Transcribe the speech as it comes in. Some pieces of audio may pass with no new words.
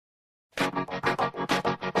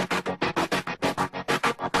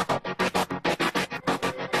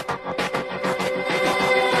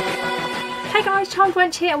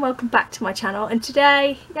Charmedwench here and welcome back to my channel, and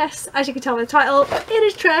today, yes, as you can tell by the title, it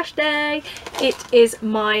is trash day. It is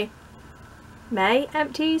my May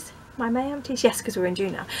empties. Yes, because we're in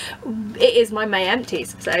June now. It is my May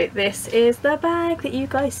empties. So this is the bag that you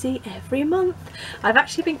guys see every month. I've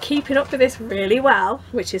actually been keeping up with this really well,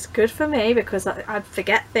 which is good for me because I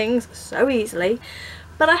forget things so easily.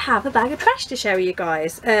 But I have a bag of trash to show you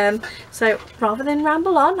guys. So rather than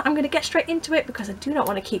ramble on, I'm going to get straight into it because I do not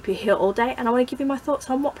want to keep you here all day and I want to give you my thoughts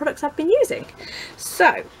on what products I've been using.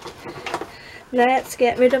 So let's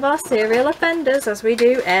get rid of our serial offenders as we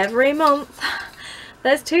do every month.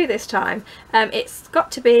 There's two this time. It's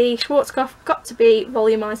got to be Schwarzkopf, got to be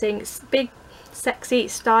volumizing, big sexy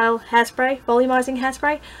style hairspray, volumizing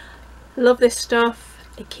hairspray. Love this stuff.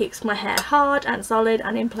 It keeps my hair hard and solid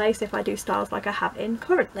and in place if I do styles like I have in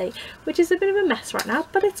currently, which is a bit of a mess right now,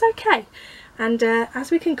 but it's okay. And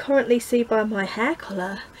as we can currently see by my hair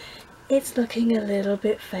colour, it's looking a little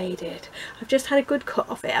bit faded. I've just had a good cut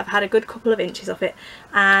off it. I've had a good couple of inches off it,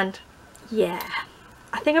 and yeah,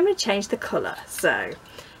 I think I'm going to change the colour. So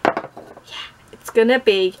yeah, it's going to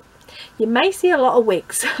be, you may see a lot of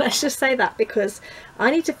wigs, let's just say that, because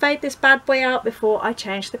I need to fade this bad boy out before I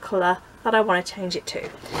change the colour that I want to change it to.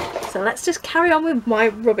 So let's just carry on with my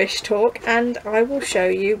rubbish talk and I will show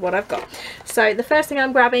you what I've got. So the first thing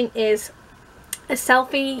I'm grabbing is a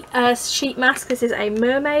selfie sheet mask. This is a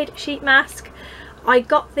mermaid sheet mask. I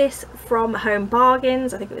got this from Home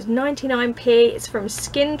Bargains. I think it was 99p. It's from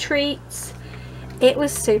Skin Treats. It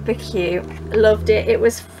was super cute. Loved it. It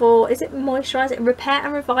was for, is it moisturize, repair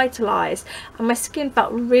and revitalize, and my skin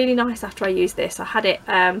felt really nice after I used this. I had it,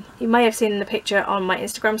 you may have seen the picture on my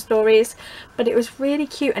Instagram stories, but it was really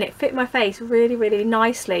cute and it fit my face really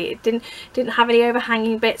nicely. It didn't have any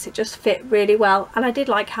overhanging bits. It just fit really well, and I did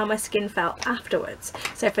like how my skin felt afterwards.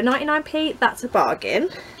 So for 99p, that's a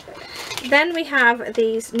bargain. Then we have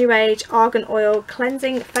these New Age Argan Oil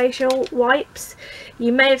Cleansing Facial Wipes.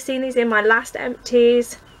 You may have seen these in my last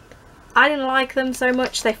empties. I didn't like them so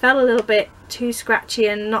much. They felt a little bit too scratchy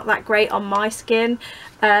and not that great on my skin.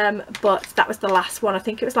 But that was the last one. I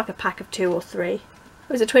think it was like a pack of 2 or 3. It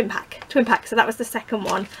was a twin pack. So that was the second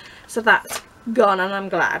one. So that's gone and I'm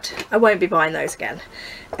glad. I won't be buying those again.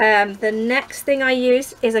 The next thing I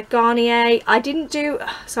used is a Garnier. I didn't do,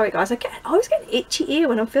 sorry guys, I always get an itchy ear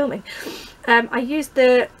when I'm filming. I used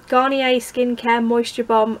the Garnier Skincare Moisture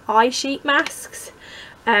Bomb eye sheet masks.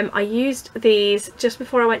 I used these just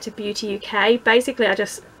before I went to Beauty UK. Basically I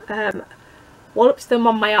just walloped them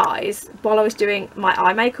on my eyes while I was doing my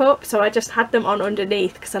eye makeup, so I just had them on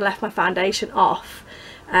underneath because I left my foundation off.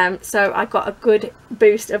 So I got a good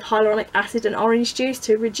boost of hyaluronic acid and orange juice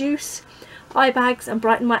to reduce eye bags and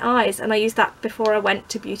brighten my eyes, and I used that before I went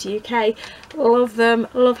to Beauty UK. Love them,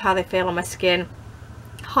 love how they feel on my skin.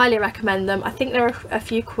 Highly recommend them. I think they're a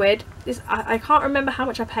few quid. I can't remember how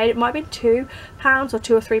much I paid. It might have been £2 or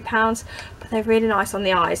 £2 or £3, but they're really nice on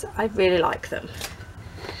the eyes. I really like them.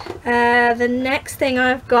 The next thing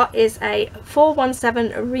I've got is a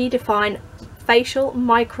 417 Redefine Facial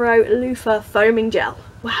Micro Loofah Foaming Gel.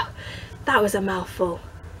 Wow, that was a mouthful.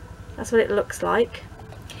 That's what it looks like.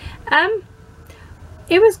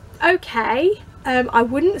 It was okay. I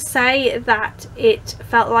wouldn't say that it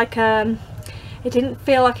felt like it didn't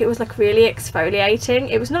feel like it was like really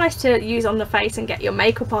exfoliating. It was nice to use on the face and get your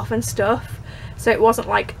makeup off and stuff, so it wasn't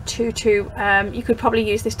like too you could probably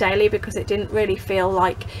use this daily because it didn't really feel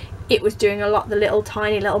like it was doing a lot. The little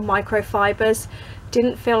tiny little microfibers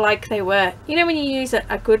didn't feel like they were, you know, when you use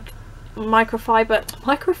a good microfiber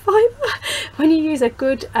when you use a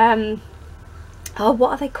good oh, what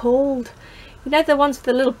are they called, you know, the ones with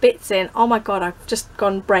the little bits in. Oh my god, I've just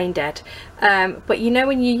gone brain dead. But you know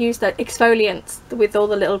when you use the exfoliants with all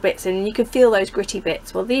the little bits in, you can feel those gritty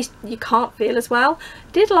bits. Well, these you can't feel as well.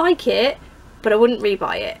 Did like it, but I wouldn't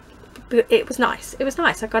rebuy it. But it was nice. It was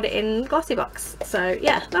nice. I got it in Glossy Box, so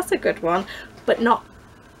yeah, that's a good one, but not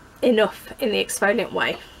enough in the exfoliant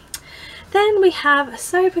way. Then we have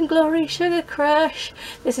Soap and Glory Sugar Crush.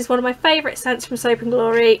 This is one of my favourite scents from Soap and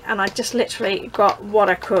Glory, and I just literally got what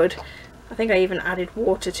I could. I think I even added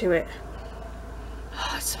water to it.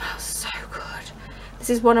 Oh, it smells so good. This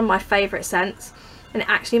is one of my favourite scents, and it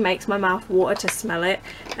actually makes my mouth water to smell it.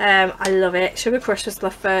 I love it. Sugar Crush was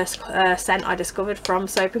the first scent I discovered from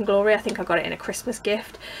Soap and Glory. I think I got it in a Christmas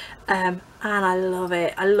gift, and I love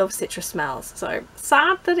it. I love citrus smells. So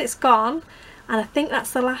sad that it's gone. And I think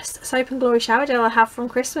that's the last Soap and Glory shower gel I have from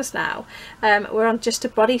Christmas now. We're on just a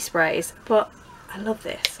body sprays, but I love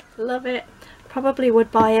this. Love it. Probably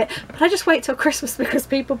would buy it, but I just wait till Christmas because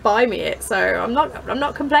people buy me it, so I'm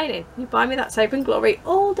not complaining. You buy me that Soap and Glory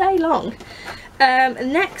all day long.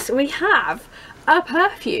 Next we have a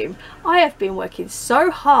perfume. I have been working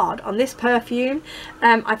so hard on this perfume.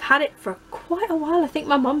 I've had it for quite a while. I think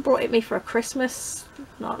my mum brought it me for a Christmas,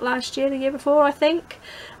 not last year, the year before, I think.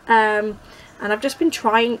 And I've just been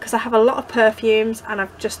trying, because I have a lot of perfumes, and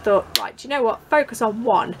I've just thought, right, do you know what, focus on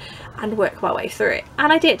one and work my way through it.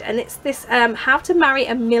 And I did, and it's this How to Marry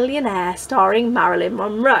a Millionaire starring Marilyn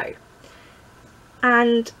Monroe.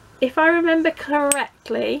 And if I remember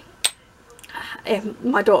correctly,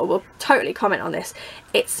 my daughter will totally comment on this,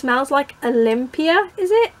 it smells like Olympia.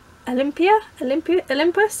 Is it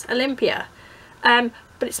Olympus,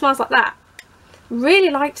 but it smells like that.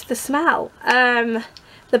 Really liked the smell.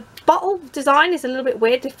 The bottle design is a little bit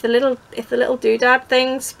weird. If the little doodad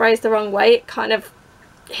thing sprays the wrong way, it kind of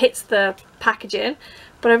hits the packaging,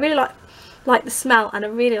 but I really like the smell, and I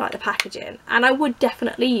really like the packaging, and I would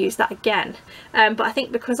definitely use that again. But I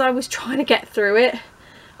think because I was trying to get through it,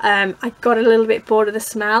 I got a little bit bored of the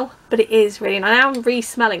smell, but it is really nice. Now I'm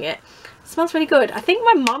re-smelling it. It smells really good. I think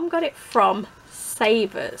my mum got it from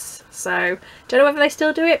Savers, so don't know whether they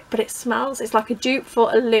still do it, but it smells, it's like a dupe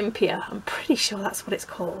for Olympia. I'm pretty sure that's what it's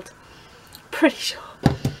called. Pretty sure.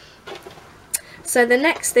 So the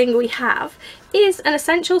next thing we have is an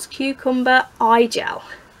Essentials Cucumber Eye Gel.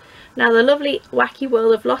 Now the lovely Wacky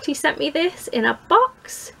World of Lottie sent me this in a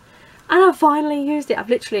box, and I finally used it. I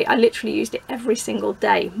literally used it every single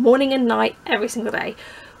day, morning and night, every single day.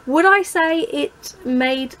 Would I say it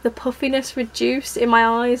made the puffiness reduce in my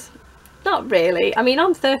eyes? Not really. I mean,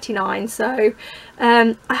 I'm 39, so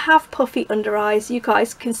I have puffy under eyes. You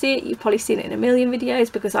guys can see it. You've probably seen it in a million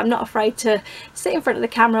videos, because I'm not afraid to sit in front of the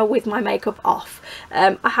camera with my makeup off.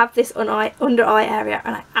 I have this under eye area,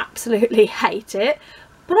 and I absolutely hate it,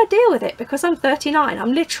 but I deal with it because I'm 39.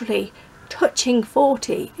 I'm literally touching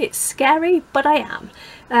 40. It's scary, but I am.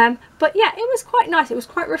 But yeah, it was quite nice. It was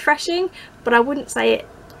quite refreshing, but I wouldn't say it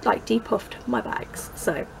like depuffed my bags.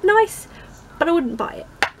 So nice, but I wouldn't buy it.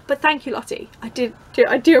 But thank you, Lottie. I do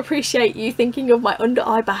appreciate you thinking of my under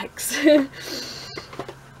eye bags.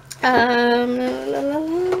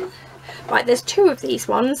 Right, there's two of these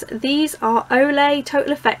ones. These are Olay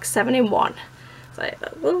Total Effects 7-in-1. So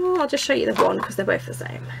I'll just show you the one because they're both the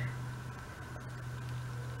same.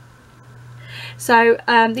 So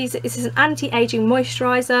this is an anti-aging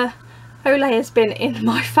moisturiser. Olay has been in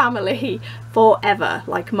my family forever.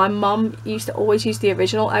 Like, my mum used to always use the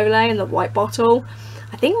original Olay in the white bottle.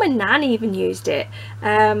 I think my nan even used it,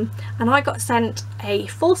 and I got sent a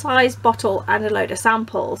full-size bottle and a load of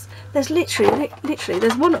samples. There's literally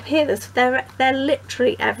there's one up here. They're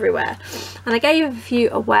literally everywhere, and I gave a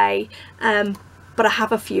few away, but I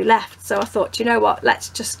have a few left. So I thought, you know what, let's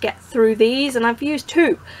just get through these, and I've used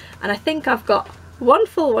two, and I think I've got one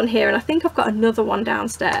full one here, and I think I've got another one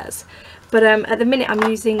downstairs. But at the minute I'm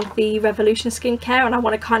using the Revolution skincare, and I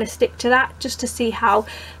want to kind of stick to that just to see how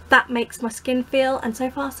that makes my skin feel, and so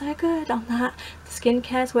far so good on that. The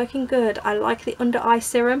skincare's working good. I like the under eye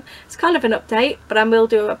serum. It's kind of an update, but I will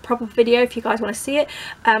do a proper video if you guys want to see it.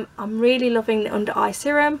 I'm really loving the under eye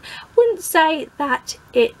serum. Wouldn't say that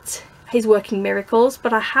it is working miracles,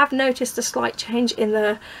 but I have noticed a slight change in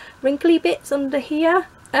the wrinkly bits under here.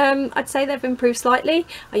 I'd say they've improved slightly.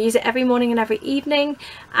 I use it every morning and every evening,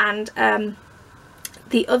 and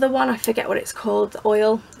the other one, I forget what it's called, the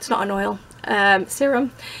oil, it's not an oil,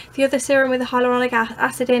 serum, the other serum with the hyaluronic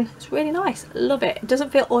acid in, it's really nice. Love it. It doesn't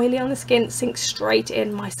feel oily on the skin, it sinks straight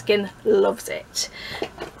in. My skin loves it.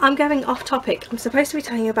 I'm going off topic. I'm supposed to be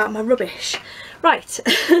telling you about my rubbish. Right.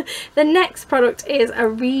 The next product is a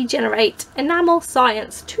Regenerate Enamel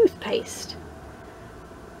Science toothpaste.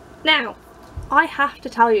 Now, I have to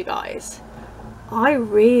tell you guys, I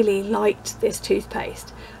really liked this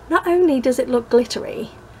toothpaste. Not only does it look glittery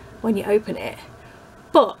when you open it,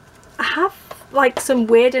 but I have like some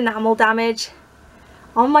weird enamel damage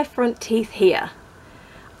on my front teeth here,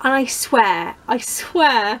 and I swear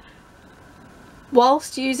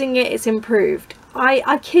whilst using it, it's improved.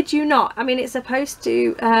 I kid you not. I mean, it's supposed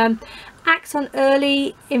to acts on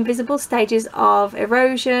early invisible stages of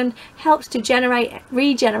erosion, helps to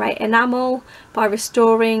regenerate enamel by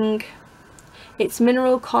restoring its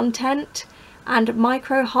mineral content and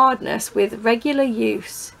micro hardness with regular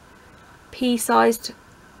use, clinically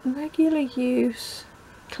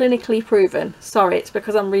proven. Sorry, it's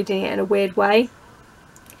because I'm reading it in a weird way.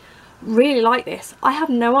 Really like this. I have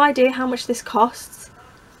no idea how much this costs,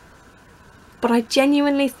 but I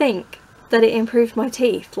genuinely think that it improved my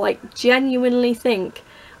teeth. Like, genuinely think.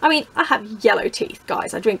 I mean, I have yellow teeth,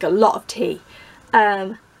 guys. I drink a lot of tea,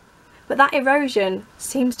 but that erosion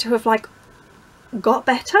seems to have like got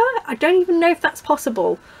better. I don't even know if that's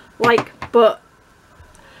possible, like, but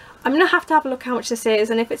I'm gonna have to have a look how much this is,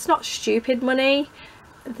 and if it's not stupid money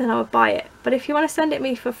then I would buy it, but if you want to send it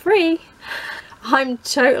me for free, I'm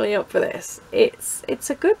totally up for this. It's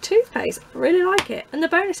a good toothpaste. I really like it, and the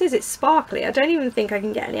bonus is it's sparkly. I don't even think I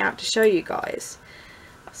can get any out to show you guys.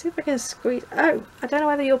 I'll see if I can squeeze. Oh, I don't know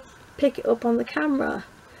whether you'll pick it up on the camera,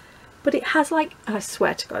 but it has like, I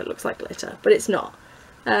swear to God it looks like glitter, but it's not.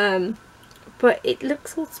 But it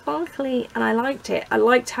looks all sparkly and I liked it. I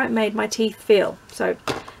liked how it made my teeth feel. So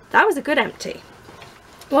that was a good empty.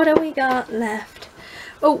 What have we got left?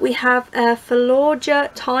 Oh, we have a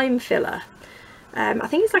Philorgia Time Filler. I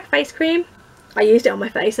think it's like face cream. I used it on my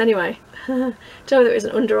face anyway. Don't know whether it was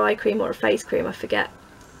an under eye cream or a face cream, I forget.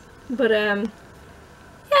 But yeah,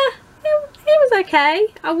 it was okay.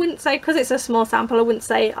 I wouldn't say, because it's a small sample, I wouldn't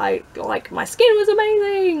say my skin was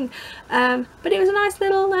amazing. But it was a nice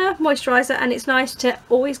little moisturiser, and it's nice to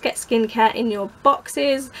always get skincare in your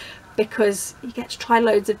boxes, because you get to try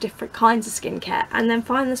loads of different kinds of skincare and then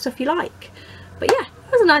find the stuff you like. But yeah,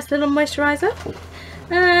 it was a nice little moisturiser.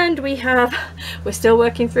 And we're still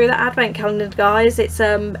working through the advent calendar, guys. It's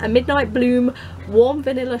a Midnight Bloom warm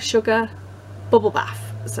vanilla sugar bubble bath.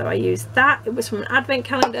 So I used that. It was from an advent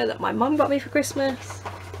calendar that my mum got me for Christmas.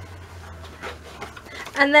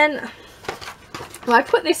 And then, well, I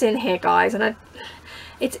put this in here, guys, and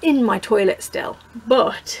it's in my toilet still,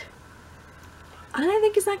 but I don't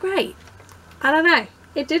think it's that great. I don't know.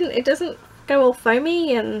 It doesn't go all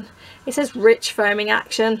foamy, and it says rich foaming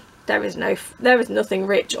action. There is nothing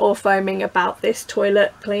rich or foaming about this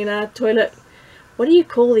toilet cleaner. What do you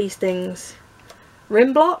call these things?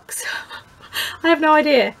 Rim blocks? I have no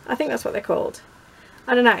idea. I think that's what they're called.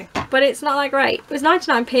 I don't know, but it's not that great. It was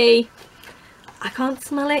 99p. I can't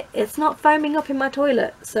smell it. It's not foaming up in my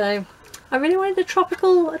toilet, so I really wanted a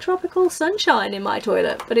tropical sunshine in my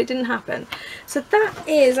toilet, but it didn't happen. So that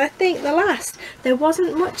is, I think, the last. There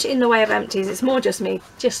wasn't much in the way of empties. It's more just me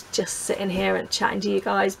just sitting here and chatting to you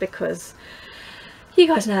guys, because you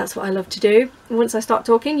guys know that's what I love to do. Once I start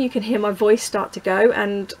talking, you can hear my voice start to go,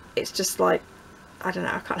 and it's just like, I don't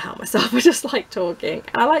know, I can't help myself. I just like talking,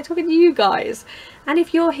 and I like talking to you guys. And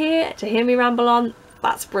if you're here to hear me ramble on,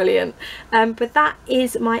 that's brilliant. But that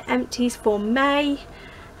is my empties for May.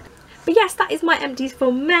 But yes, that is my empties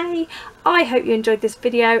for May. I hope you enjoyed this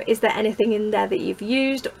video. Is there anything in there that you've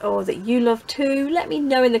used or that you love too? Let me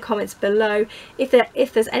know in the comments below. If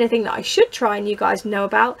there's anything that I should try and you guys know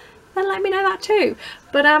about, then let me know that too.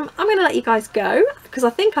 But I'm going to let you guys go, because I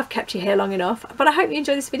think I've kept you here long enough. But I hope you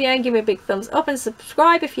enjoyed this video, and give me a big thumbs up and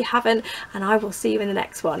subscribe if you haven't, and I will see you in the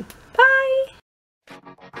next one.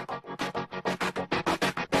 Bye!